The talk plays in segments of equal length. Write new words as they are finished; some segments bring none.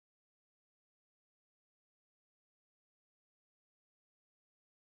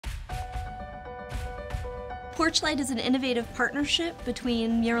Porch Light is an innovative partnership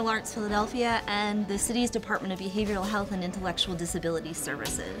between Mural Arts Philadelphia and the city's Department of Behavioral Health and Intellectual Disability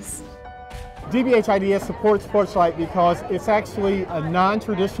Services. DBHIDS supports Porch Light because it's actually a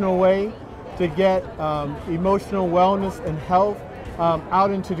non-traditional way to get emotional wellness and health out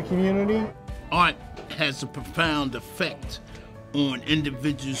into the community. Art has a profound effect on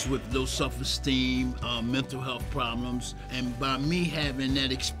individuals with low self-esteem, mental health problems, and by me having that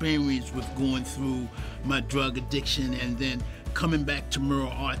experience with going through my drug addiction and then coming back to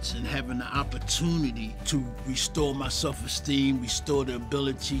Mural Arts and having the opportunity to restore my self-esteem, restore the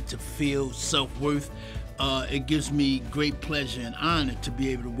ability to feel self-worth, it gives me great pleasure and honor to be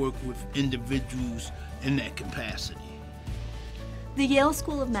able to work with individuals in that capacity. The Yale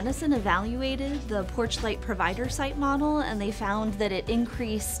School of Medicine evaluated the Porch Light provider site model, and they found that it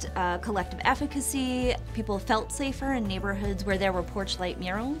increased collective efficacy. People felt safer in neighborhoods where there were Porch Light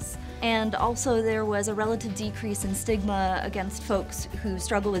murals, and also there was a relative decrease in stigma against folks who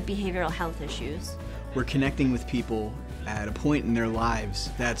struggle with behavioral health issues. We're connecting with people at a point in their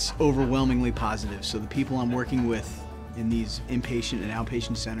lives that's overwhelmingly positive. So the people I'm working with in these inpatient and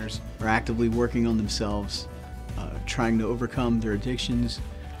outpatient centers are actively working on themselves, trying to overcome their addictions,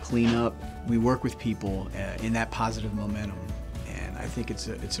 clean up. We work with people in that positive momentum, and I think it's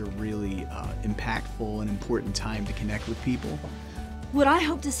a really impactful and important time to connect with people. What I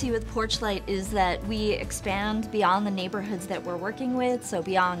hope to see with Porch Light is that we expand beyond the neighborhoods that we're working with, so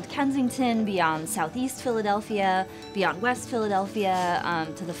beyond Kensington, beyond Southeast Philadelphia, beyond West Philadelphia,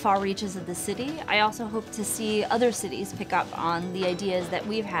 to the far reaches of the city. I also hope to see other cities pick up on the ideas that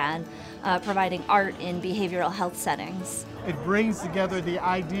we've had providing art in behavioral health settings. It brings together the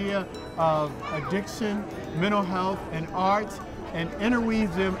idea of addiction, mental health, and art, and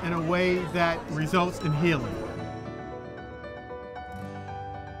interweaves them in a way that results in healing.